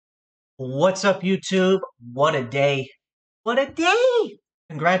What's up, YouTube? What a day. What a day!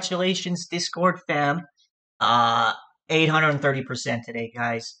 Congratulations, Discord fam. Uh, 830% today,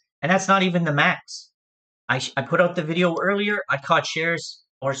 guys. And that's not even the max. I put out the video earlier. I caught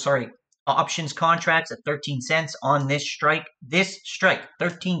options contracts at 13 cents on this strike. This strike,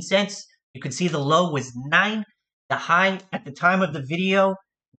 13 cents. You can see the low was 9. The high at the time of the video,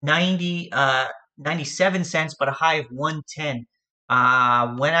 97 cents, but a high of 110.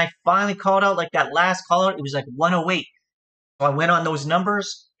 When I finally called out, like that last call out, it was like 108. So I went on those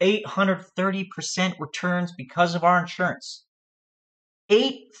numbers, 830% returns because of our insurance.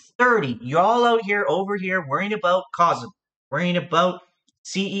 830. Y'all out here, over here, worrying about cosm, worrying about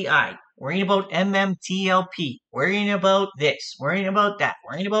CEI, worrying about mmtlp, worrying about this, worrying about that,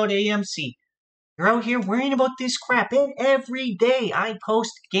 worrying about AMC. You're out here worrying about this crap, and every day I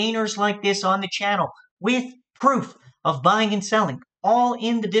post gainers like this on the channel with proof of buying and selling, all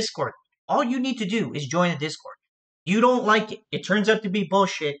in the Discord. All you need to do is join the Discord. You don't like it, it turns out to be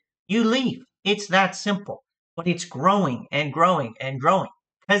bullshit, you leave. It's that simple. But it's growing and growing and growing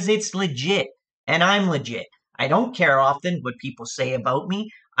because it's legit, and I'm legit. I don't care often what people say about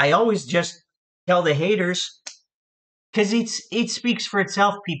me. I always just tell the haters because it speaks for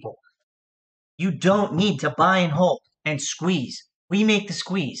itself, people. You don't need to buy and hold and squeeze. We make the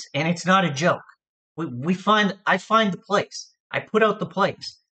squeeze, and it's not a joke. I find the place. I put out the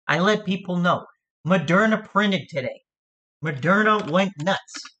place. I let people know. Moderna printed today. Moderna went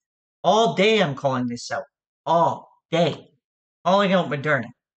nuts. All day I'm calling this out. All day. Calling out Moderna.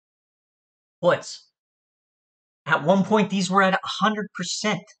 Puts. At one point, these were at 100%.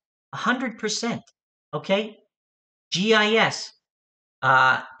 100%. Okay? GIS.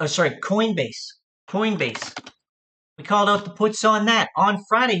 Coinbase. Coinbase. We called out the puts on that. On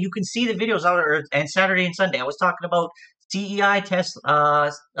Friday, you can see the videos out, and Saturday and Sunday. I was talking about CEI,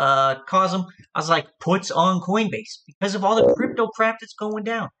 Tesla, cosm. I was like, puts on Coinbase. Because of all the crypto crap that's going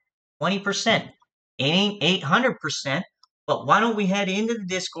down. 20%. It ain't 800%, but why don't we head into the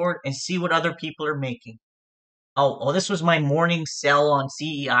Discord and see what other people are making? Oh, this was my morning sell on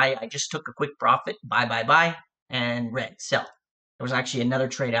CEI. I just took a quick profit. Buy, and red, sell. There was actually another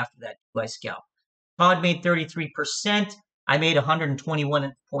trade after that. I scalp. Todd made 33%. I made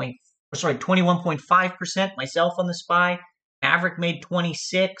 21.5% myself on the SPY. Maverick made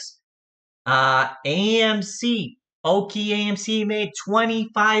 26. AMC, Oki AMC made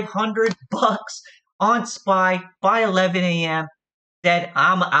 $2,500 on SPY by 11 a.m. Said,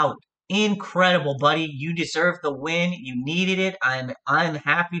 I'm out. Incredible, buddy. You deserve the win. You needed it. I'm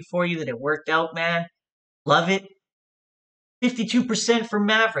happy for you that it worked out, man. Love it. 52% for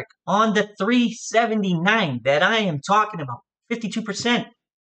Maverick on the 379 that I am talking about. 52%.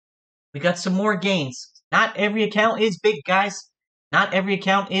 We got some more gains. Not every account is big, guys. Not every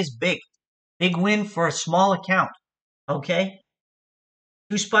account is big. Big win for a small account. Okay?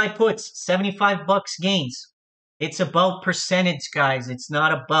 2 SPY puts, $75 gains. It's about percentage, guys. It's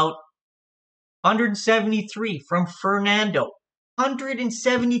not about 173 from Fernando.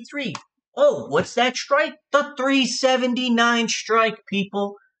 173. Oh, what's that strike? The 379 strike,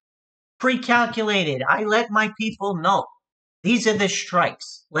 people. Pre-calculated. I let my people know. These are the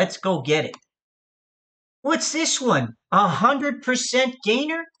strikes. Let's go get it. What's this one? 100%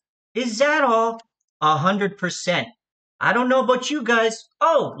 gainer? Is that all? 100%. I don't know about you guys.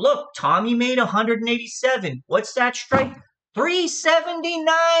 Oh, look, Tommy made 187. What's that strike?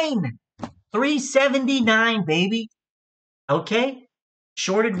 379. 379, baby. Okay?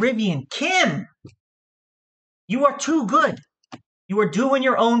 Shorted Rivian. Kim, you are too good. You are doing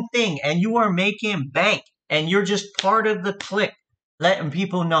your own thing, and you are making bank, and you're just part of the clique, letting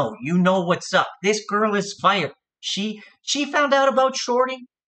people know. You know what's up. This girl is fire. She found out about shorting.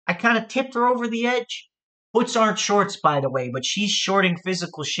 I kind of tipped her over the edge. Puts aren't shorts, by the way, but she's shorting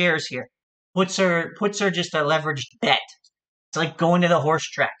physical shares here. Puts her just a leveraged bet. It's like going to the horse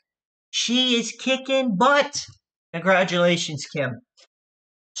track. She is kicking butt. Congratulations, Kim.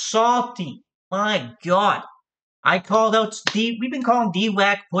 Salty. My God. I called out we've been calling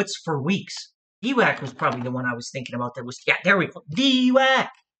dwac puts for weeks. dwac was probably the one I was thinking about. There we go. dwac.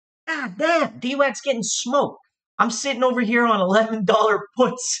 Ah, damn. dwac's getting smoked. I'm sitting over here on $11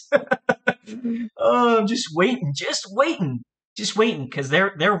 puts. Oh, I'm just waiting, because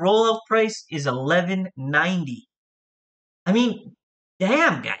their rollout price is $11.90. I mean,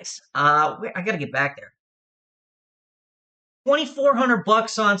 damn, guys. I gotta get back there.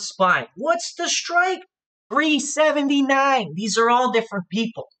 $2,400 on SPY. What's the strike? 379. These are all different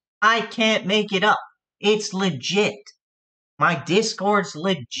people. I can't make it up. It's legit. My Discord's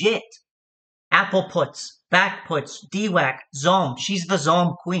legit. Apple puts, back puts, dwac, Zom. She's the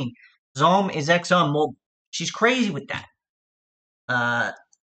Zom queen. Zom is ExxonMobil. She's crazy with that.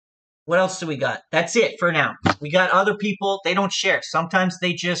 What else do we got? That's it for now. We got other people. They don't share. Sometimes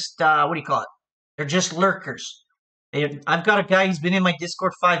they just, what do you call it? They're just lurkers. I've got a guy who's been in my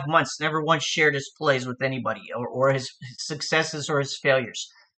Discord 5 months, never once shared his plays with anybody or his successes or his failures.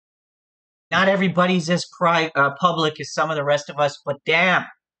 Not everybody's as public as some of the rest of us, but damn,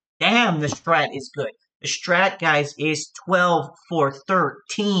 the strat is good. The strat, guys, is 12 for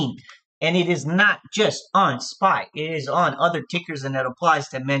 13. And it is not just on SPY. It is on other tickers, and it applies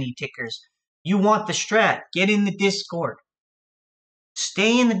to many tickers. You want the strat, get in the Discord.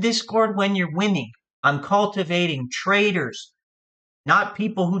 Stay in the Discord when you're winning. I'm cultivating traders, not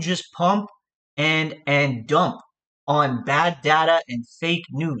people who just pump and dump on bad data and fake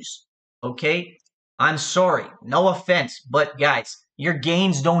news. Okay? I'm sorry. No offense, but guys, your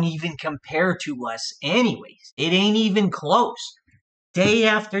gains don't even compare to us anyways. It ain't even close. Day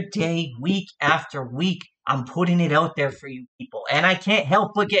after day, week after week, I'm putting it out there for you people. And I can't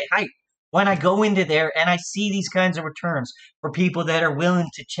help but get hyped when I go into there and I see these kinds of returns for people that are willing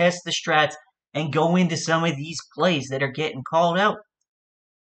to test the strats and go into some of these plays that are getting called out.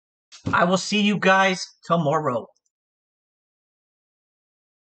 I will see you guys tomorrow.